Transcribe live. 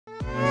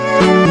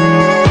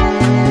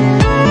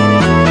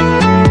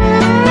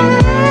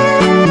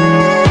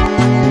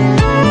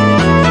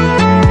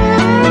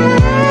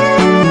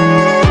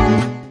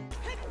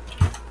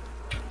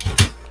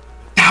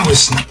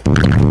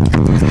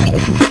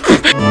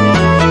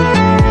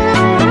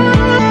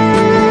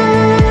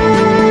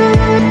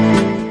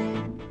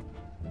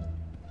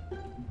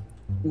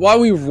Why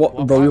we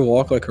bro? We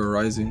walk like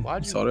Horizon.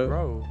 Why'd you you, saw that?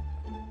 bro?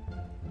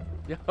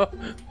 Yo,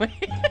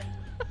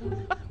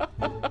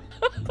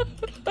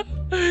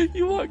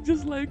 you walk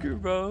just like her,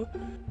 bro.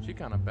 She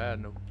kind of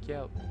bad, no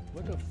cap.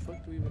 Where the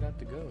fuck do we even have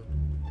to go?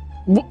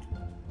 What?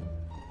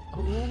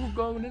 Who's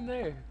going in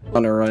there? I'm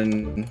gonna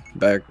run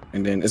back,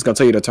 and then it's gonna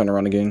tell you to turn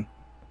around again.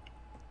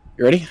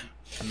 You ready?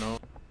 No.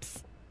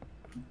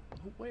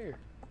 Where?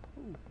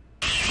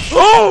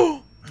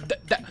 Oh!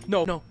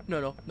 No.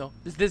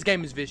 This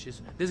game is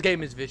vicious. This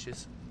game is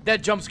vicious.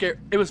 That jump scare,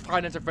 it was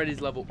Five Nights at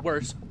Freddy's level.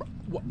 Worse.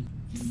 What?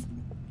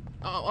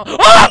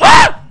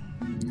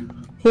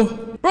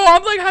 Bro,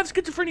 I'm like have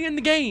schizophrenia in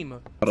the game.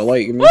 I gotta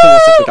get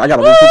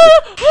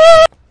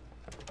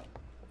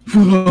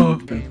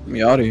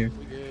me out of here.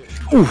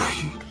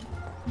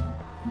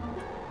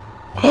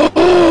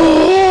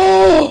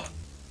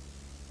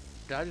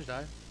 Did I just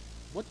die?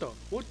 What the?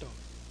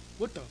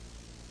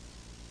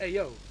 Hey,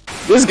 yo.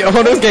 This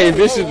game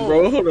vicious,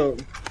 bro. Hold up.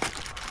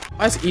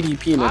 Why is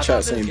EDP in the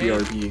chat saying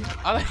BRB?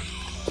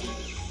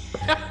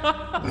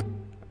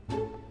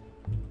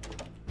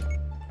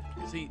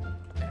 See,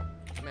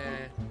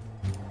 man.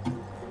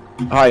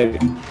 Hide.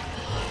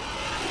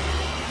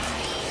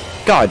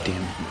 God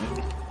damn it.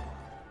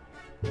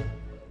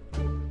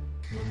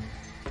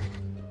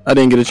 I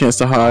didn't get a chance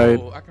to hide.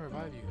 Oh, I can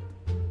revive you.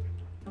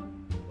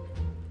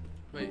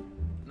 Wait,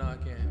 no, I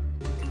can't.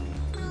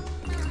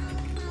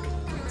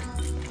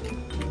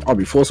 I'll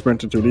be full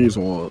sprinting through these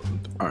walls.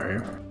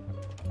 Alright.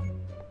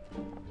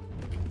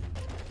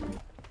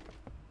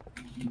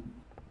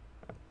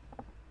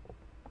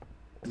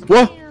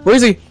 What? Where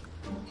is he?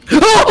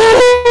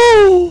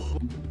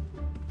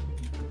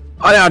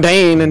 Oh, now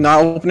Dane and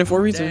not open it for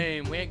a reason.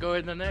 Damn, we ain't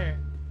going in there.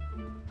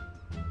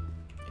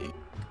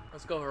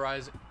 Let's go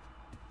Horizon.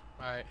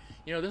 Alright,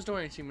 you know, this door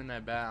ain't seeming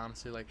that bad,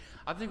 honestly. Like,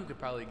 I think we could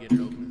probably get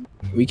it open.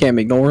 We can't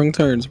make no wrong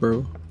turns,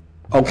 bro.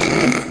 Oh.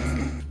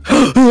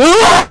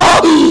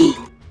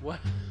 What?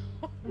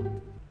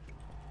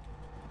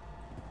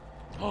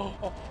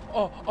 Oh.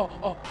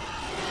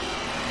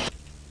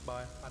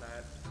 Bye. I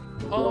died.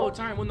 Oh,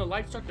 Tyron, when the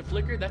lights start to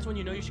flicker, that's when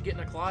you know you should get in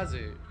a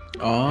closet.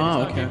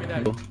 Oh,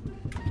 okay.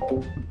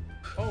 Oh.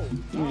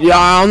 Yeah,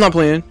 I'm not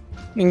playing.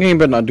 You game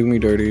better not do me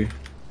dirty.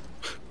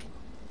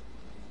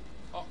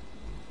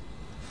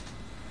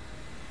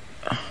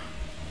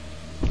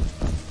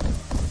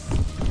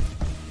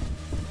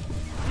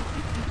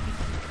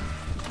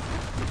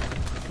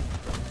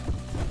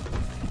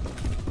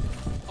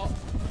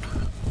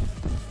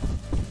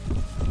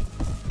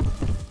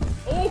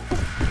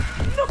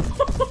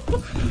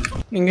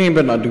 You game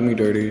better not do me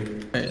dirty.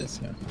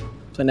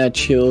 Playing that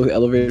chill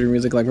elevator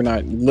music like we're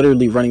not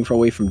literally running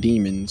away from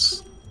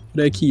demons.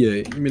 Where that key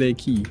at? Give me that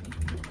key.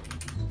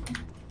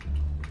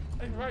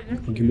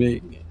 Give me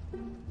that.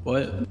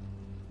 What?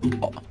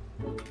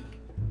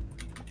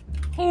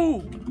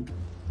 Oh.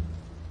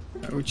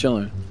 Right, we're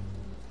chilling.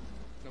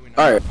 No,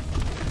 alright.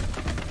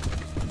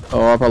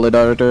 Oh, I'll probably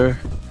die right there.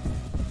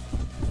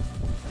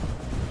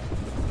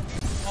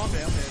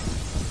 Okay.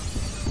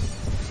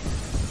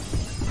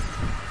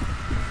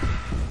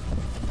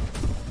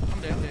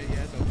 I'm dead,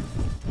 yeah, it's over.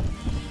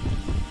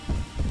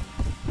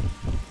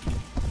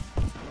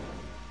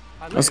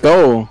 Let's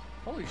go.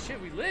 Holy shit,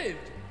 we lived.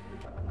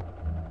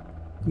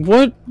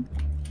 What?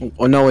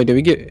 Oh no, wait, did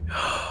we get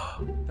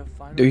The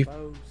final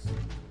boss.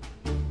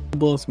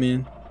 Boss,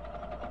 man.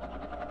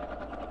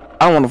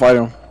 I don't want to fight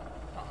him.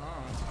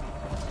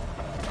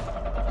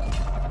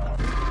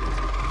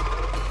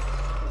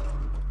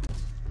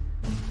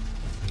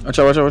 Watch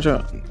out. Ooh, I'm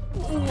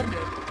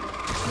dead.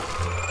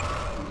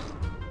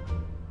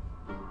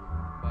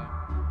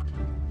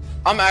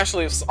 I'm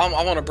actually,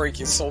 I want to break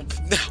you so,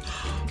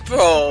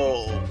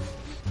 bro.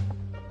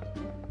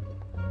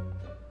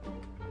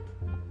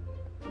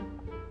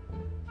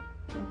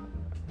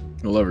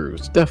 The lever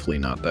was definitely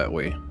not that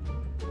way.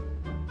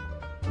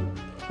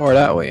 Or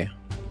that way.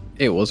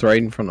 It was right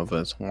in front of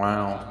us.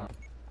 Wow.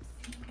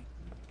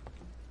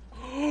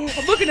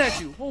 I'm looking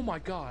at you. Oh my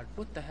god.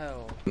 What the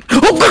hell? You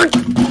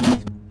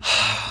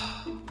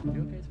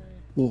okay, Terry?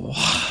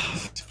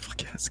 What?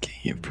 Fuck ass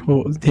game,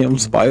 bro. Damn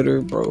spider,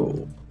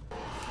 bro.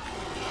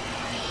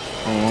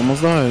 Oh,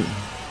 almost died.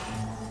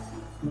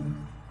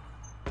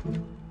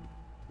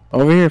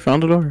 Over here,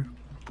 found the door.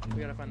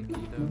 We gotta find the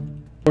key though.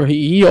 Or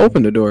he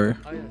opened the door.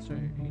 Oh yeah, that's right.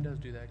 He does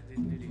do that because he's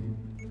an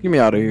idiot. Get me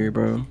out of here,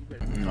 bro.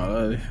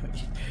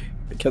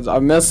 Because I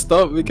messed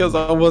up because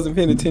I wasn't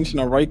paying attention.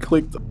 I right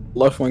clicked,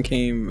 left one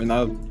came, and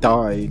I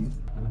died.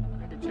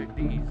 I can check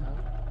these, huh?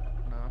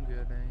 No, I'm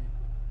good, man.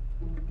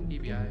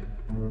 EBI.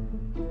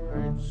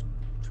 Alright,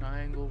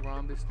 triangle,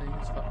 rhombus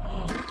things.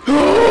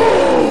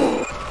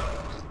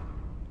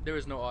 There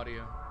was no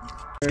audio.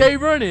 Stay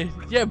running!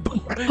 Yeah,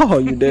 Oh,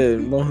 you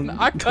did.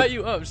 I cut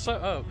you up,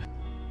 shut up.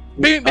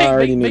 Bing, I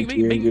already bing,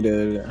 knew bing. you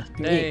did.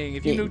 Dang,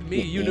 if you nuked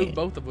me, you nuked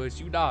both of us.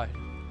 You died.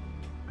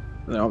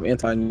 No, I'm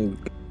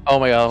anti-nuke. Oh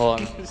my god,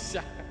 hold on.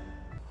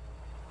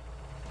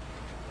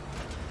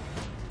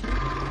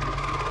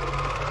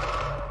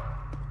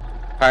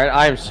 Alright,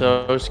 I am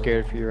so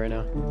scared for you right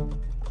now.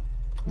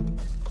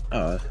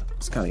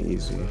 It's kind of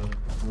easy.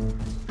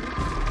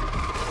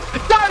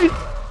 No!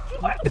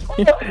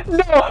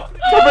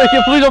 Don't break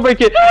it, please don't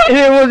break it.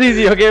 It was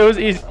easy, okay? It was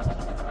easy.